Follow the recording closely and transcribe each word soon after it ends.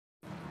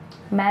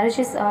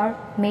Marriages are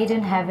made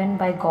in heaven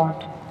by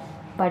God,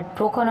 but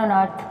broken on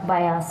earth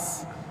by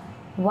us.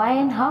 Why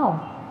and how?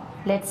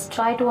 Let's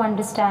try to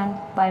understand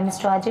by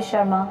Mr. Ajay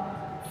Sharma,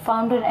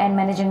 founder and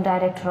managing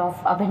director of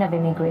Abhinav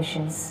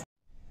Immigrations.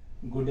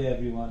 Good day,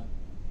 everyone.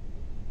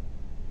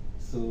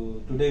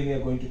 So today we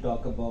are going to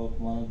talk about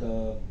one of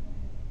the,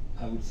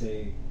 I would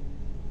say,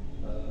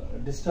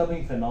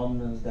 disturbing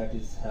phenomena that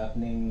is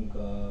happening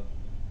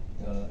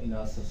in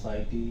our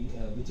society,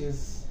 which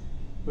is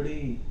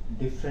pretty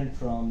different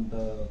from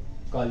the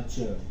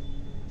culture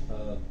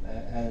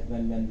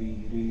when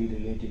we really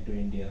relate it to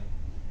India,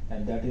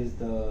 and that is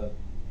the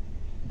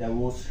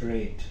divorce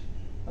rate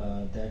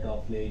that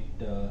of late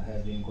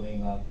has been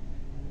going up.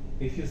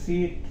 If you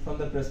see it from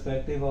the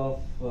perspective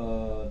of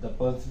the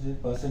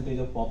percentage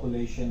of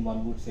population,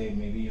 one would say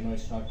maybe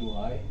it's not too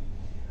high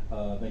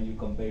when you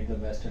compare the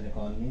Western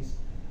economies.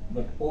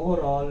 But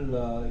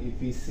overall, if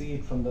we see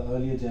it from the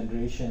earlier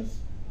generations,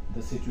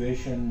 the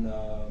situation,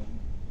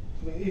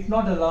 if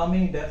not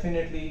alarming,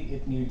 definitely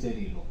it needs a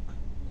relook.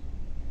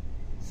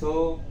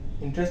 So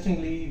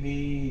interestingly,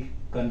 we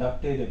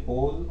conducted a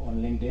poll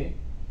on LinkedIn.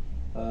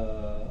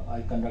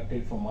 I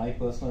conducted from my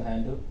personal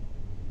handle,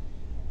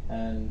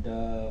 and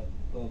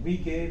we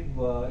gave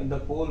in the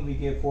poll we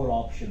gave 4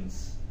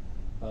 options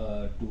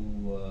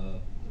to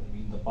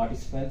the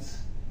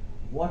participants.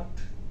 What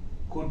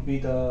could be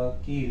the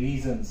key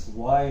reasons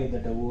why the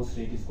divorce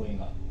rate is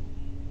going up?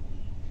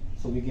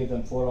 So we gave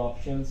them 4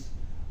 options.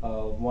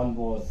 One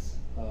was,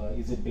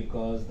 is it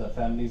because the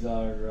families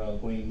are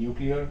going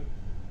nuclear?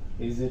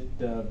 Is it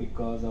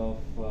because of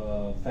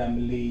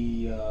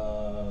family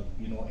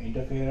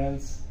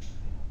interference?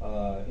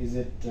 Is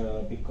it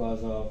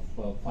because of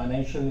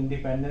financial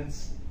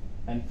independence?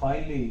 And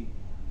finally,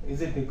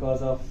 is it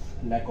because of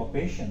lack of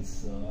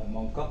patience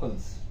among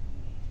couples?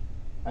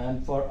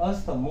 And for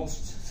us, the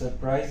most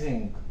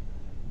surprising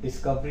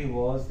discovery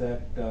was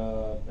that,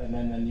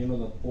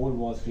 the poll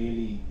was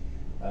really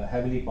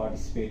heavily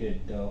participated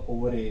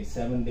over a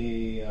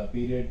 7-day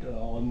period.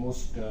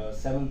 Almost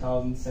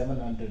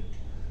 7,700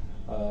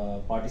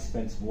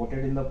 participants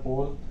voted in the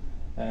poll,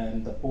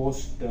 and the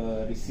post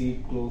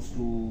received close to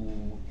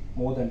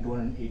more than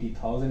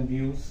 280,000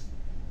 views,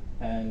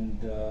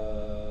 and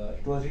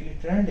it was really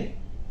trending.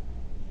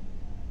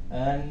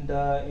 And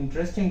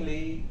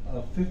interestingly,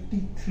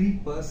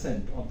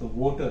 53% of the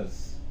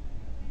voters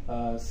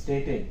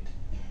stated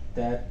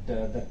that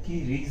the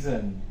key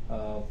reason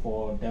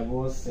for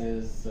divorce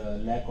is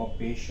lack of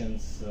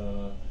patience,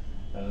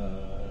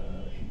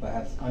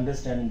 perhaps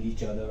understanding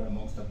each other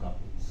amongst the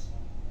couples.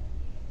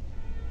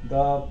 The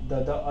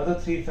other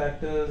 3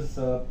 factors,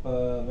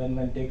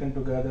 when taken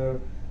together,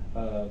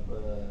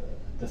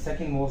 the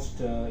second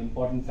most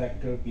important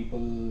factor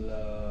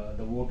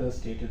the voters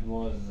stated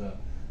was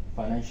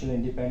financial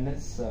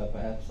independence,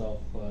 perhaps of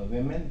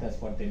women.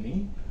 That's what they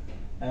mean.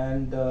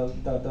 And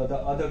the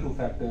other 2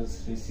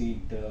 factors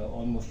received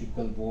almost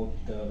equal vote,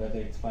 whether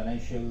it's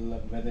financial,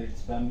 whether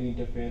it's family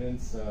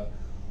interference,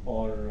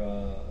 or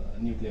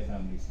nuclear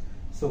families.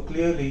 So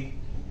clearly,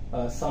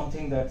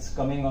 something that's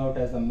coming out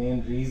as the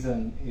main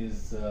reason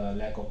is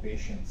lack of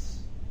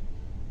patience.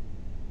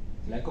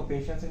 Lack of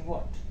patience in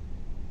what?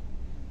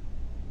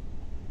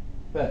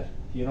 Well,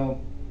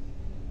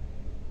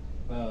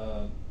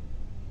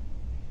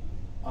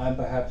 I'm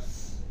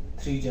perhaps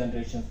 3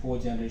 generations, 4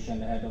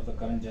 generations ahead of the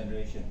current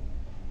generation,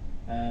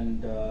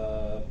 and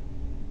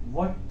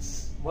what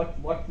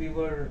we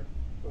were,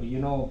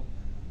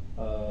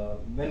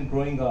 when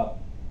growing up,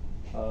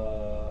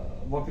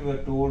 what we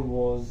were told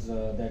was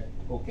that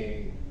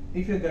okay,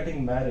 if you're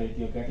getting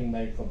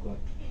married for good.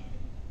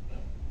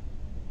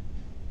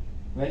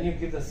 When you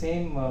give the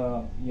same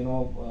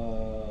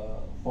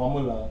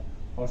formula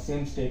or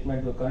same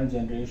statement to the current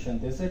generation,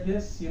 they said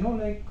yes,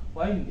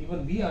 fine,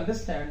 even we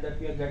understand that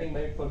we are getting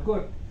married for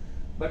good,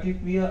 but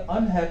if we are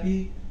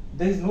unhappy,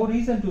 there is no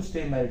reason to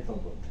stay married for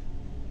good,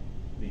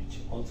 which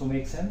also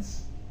makes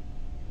sense.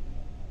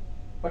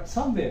 But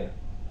somewhere,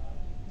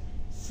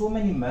 so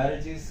many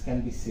marriages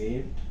can be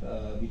saved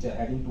which are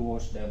heading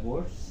towards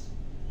divorce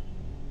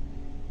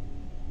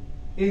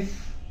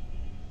if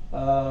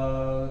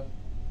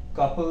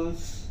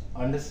couples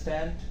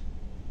understand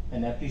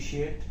and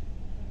appreciate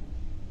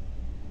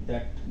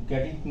that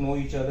getting to know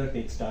each other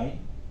takes time,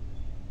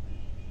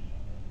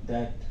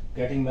 that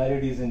getting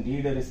married is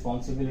indeed a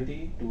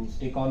responsibility to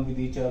stick on with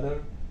each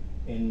other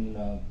in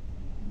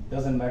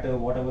doesn't matter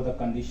whatever the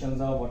conditions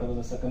are, whatever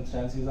the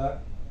circumstances are.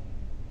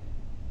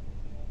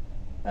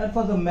 And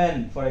for the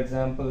men, for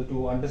example,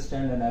 to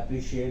understand and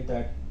appreciate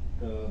that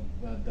the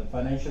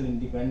financial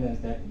independence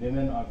that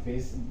women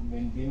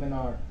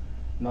are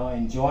now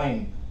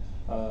enjoying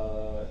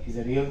is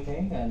a real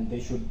thing, and they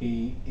should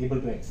be able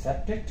to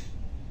accept it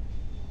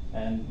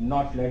and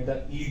not let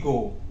the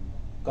ego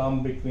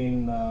come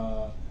between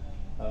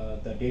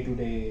the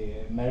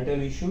day-to-day marital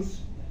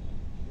issues.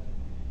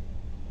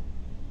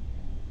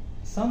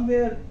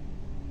 Somewhere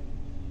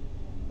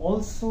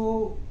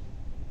also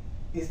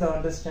is the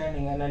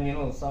understanding, and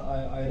then so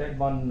I read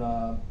one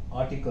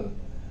article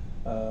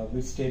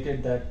which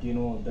stated that the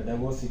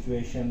divorce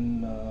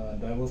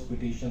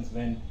petitions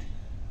went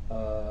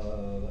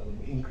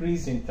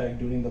increased in fact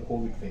during the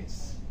COVID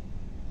phase.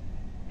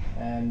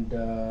 And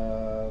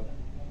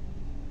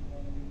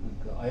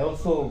I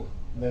also,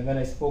 when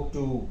I spoke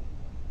to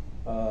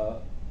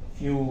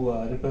few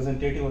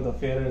representative of the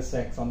fairer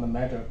sex on the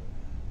matter,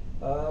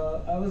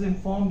 I was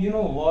informed,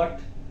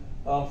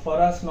 for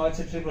us now it's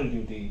a triple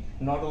duty,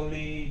 not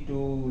only to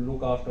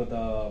look after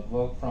the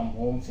work from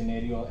home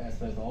scenario as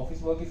far as the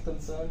office work is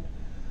concerned,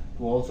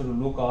 to also to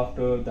look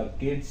after the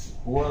kids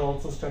who are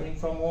also studying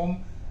from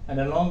home, and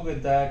along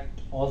with that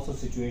also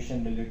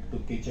situation related to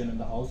kitchen and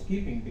the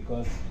housekeeping,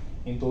 because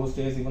in those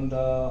days even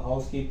the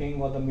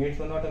housekeeping or the maids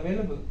were not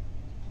available.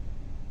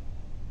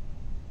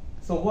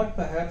 So what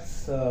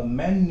perhaps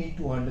men need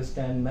to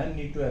understand, men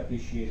need to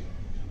appreciate,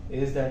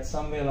 is that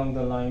somewhere along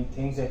the line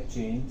things have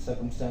changed,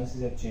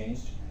 circumstances have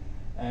changed,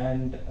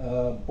 and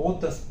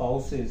both the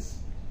spouses,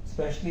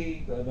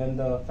 especially when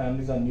the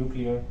families are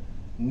nuclear,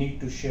 need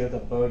to share the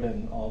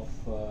burden of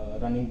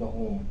running the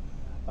home,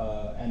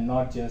 and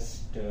not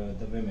just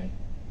the women.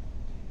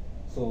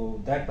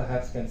 So that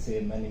perhaps can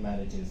save many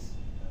marriages.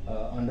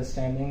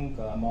 Understanding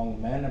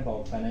among men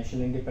about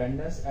financial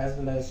independence as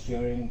well as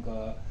sharing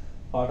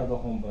part of the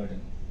home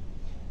burden.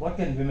 What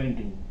can women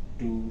do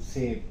to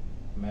save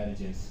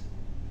marriages?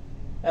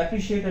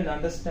 Appreciate and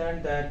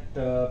understand that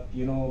the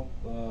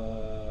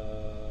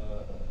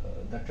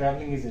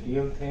traveling is a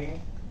real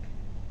thing,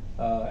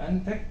 and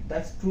in fact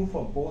that's true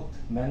for both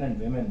men and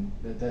women.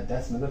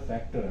 That's another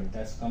factor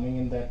that's coming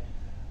in, that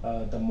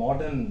the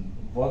modern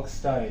work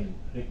style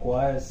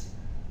requires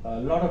a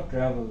lot of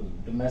travel,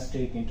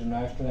 domestic,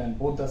 international, and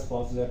both the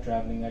spouses are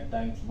traveling. At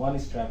times one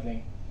is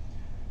traveling,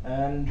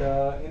 and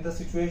in the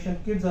situation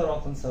kids are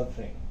often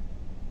suffering,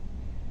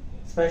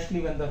 especially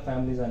when the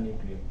families are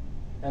nuclear.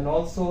 And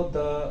also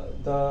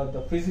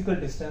the physical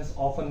distance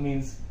often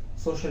means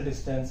social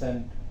distance,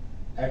 and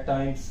at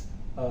times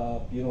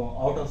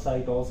out of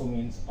sight also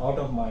means out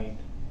of mind,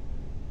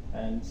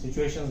 and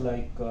situations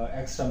like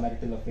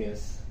extramarital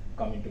affairs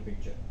come into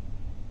picture.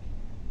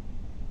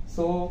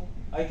 So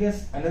I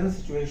guess another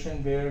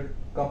situation where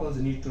couples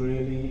need to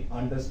really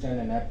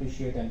understand and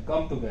appreciate and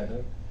come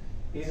together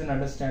is an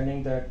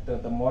understanding that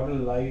the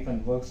modern life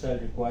and work style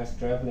requires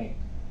traveling,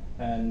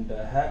 and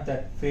have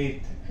that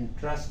faith and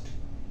trust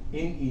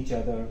in each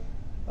other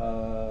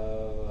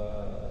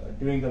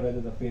during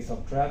the phase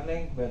of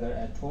traveling, whether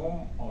at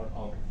home or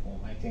out of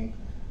home. I think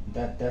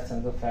that's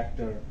another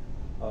factor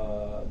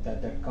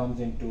that comes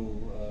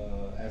into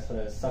as far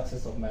as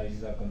success of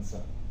marriages are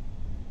concerned.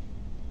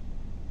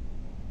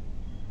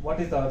 What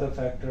is the other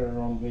factor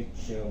around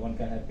which one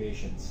can have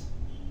patience?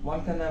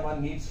 One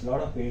needs a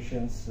lot of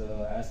patience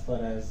as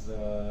far as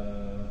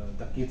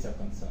the kids are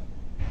concerned.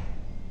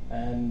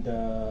 And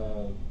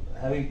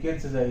having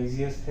kids is the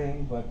easiest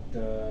thing, but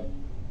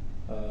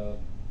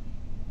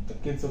the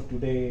kids of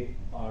today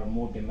are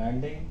more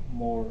demanding,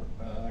 more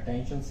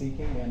attention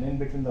seeking, and in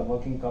between the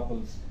working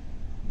couples,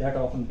 that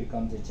often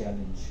becomes a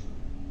challenge.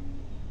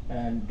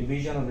 And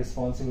division of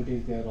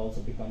responsibilities there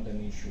also becomes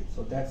an issue.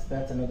 So that's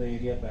another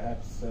area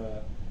perhaps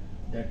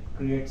that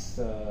creates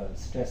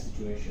stress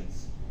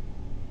situations.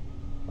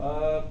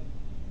 The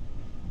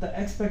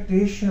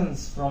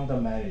expectations from the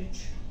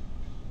marriage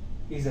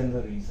is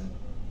another reason.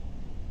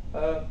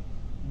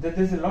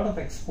 There's a lot of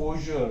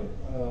exposure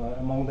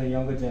among the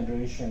younger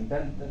generation.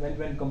 Then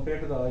when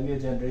compared to the earlier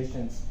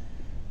generations,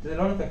 there's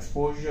a lot of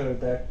exposure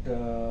that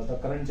the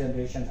current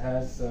generation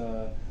has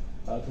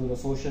through the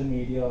social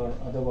media or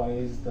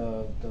otherwise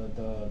the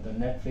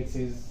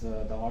Netflixes,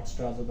 the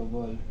Hotstars of the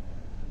world,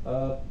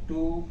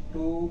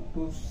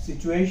 to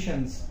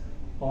situations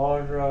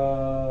or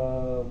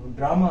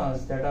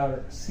dramas that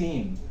are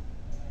seen,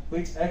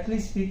 which actually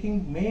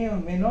speaking may or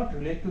may not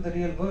relate to the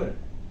real world.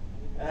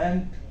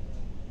 And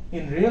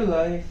in real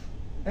life,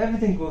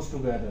 everything goes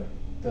together: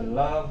 the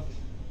love,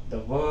 the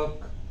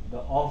work, the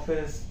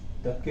office,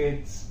 the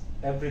kids,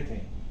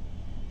 everything.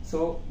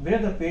 So where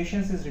the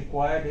patience is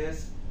required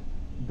is,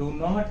 do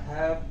not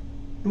have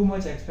too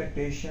much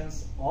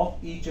expectations of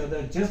each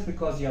other just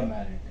because you are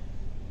married.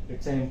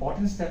 It's an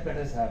important step that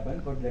has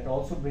happened, but that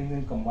also brings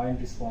in combined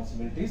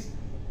responsibilities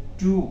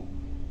to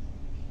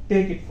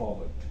take it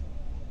forward.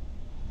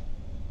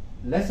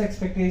 Less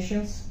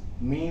expectations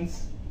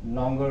means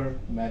longer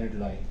married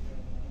life.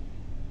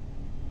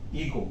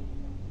 Ego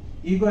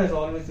has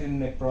always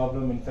been a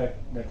problem. In fact,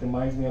 that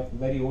reminds me of a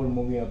very old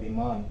movie of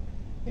Iman,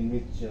 in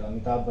which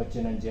Amitabh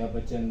Bachchan and Jaya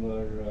Bachchan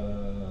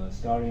were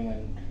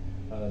starring,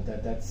 and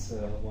that's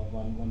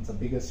one of the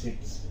biggest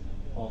hits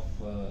of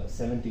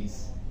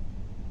 70s.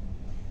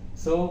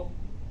 So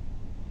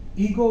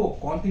ego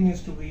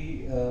continues to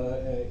be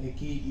a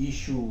key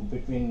issue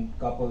between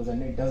couples,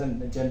 and it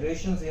doesn't,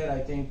 generations here I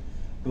think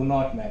do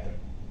not matter.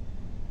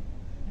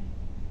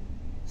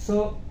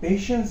 So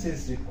patience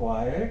is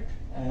required,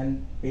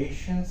 and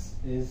patience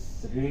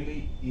is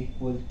really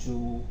equal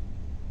to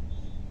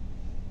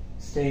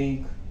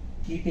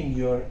keeping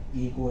your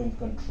ego in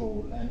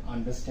control and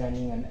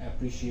understanding and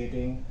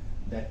appreciating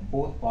that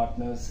both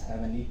partners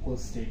have an equal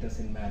status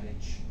in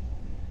marriage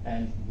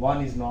and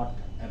one is not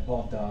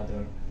above the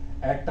other.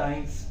 At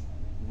times,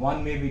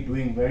 one may be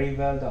doing very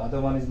well, the other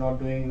one is not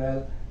doing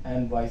well,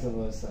 and vice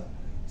versa.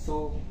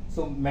 So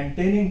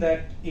maintaining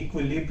that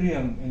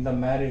equilibrium in the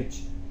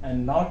marriage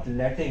and not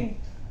letting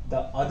the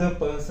other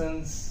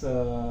person's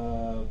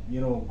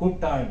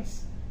good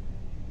times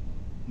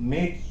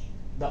make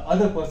the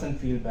other person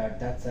feel bad.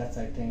 That's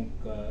I think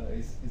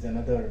is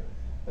another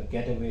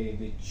getaway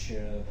which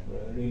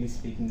really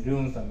speaking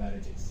ruins the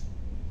marriages.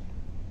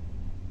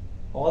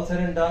 All said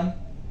and done,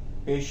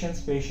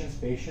 patience, patience,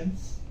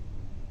 patience.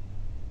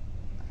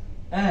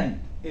 And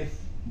if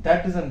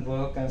that doesn't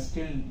work and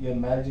still your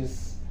marriage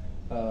is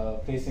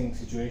facing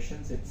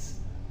situations, it's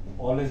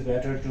always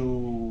better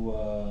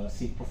to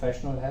seek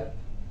professional help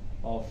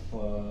of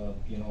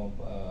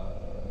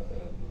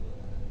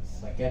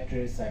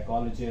psychiatrists,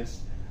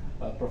 psychologists,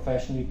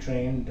 professionally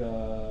trained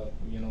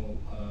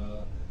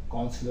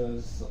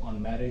counselors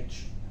on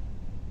marriage.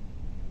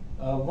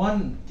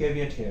 One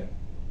caveat here,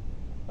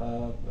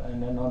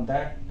 and then on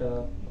that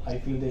I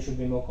feel there should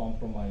be no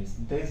compromise.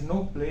 There is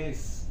no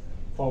place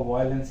for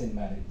violence in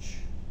marriage.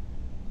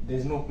 There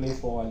is no place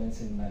for violence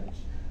in marriage.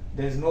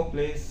 There is no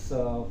place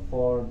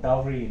for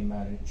dowry in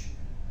marriage.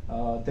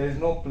 There is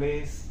no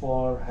place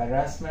for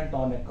harassment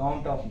on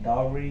account of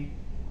dowry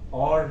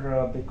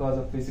or because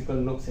of physical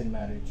looks in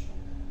marriage.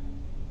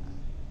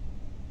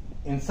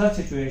 In such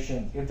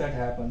situations, if that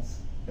happens,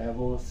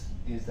 divorce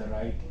is the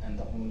right and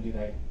the only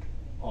right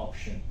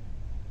option.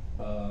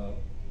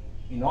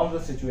 In all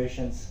those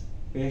situations,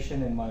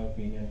 patience, in my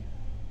opinion,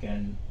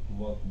 can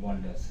work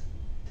wonders.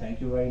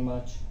 Thank you very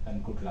much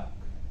and good luck.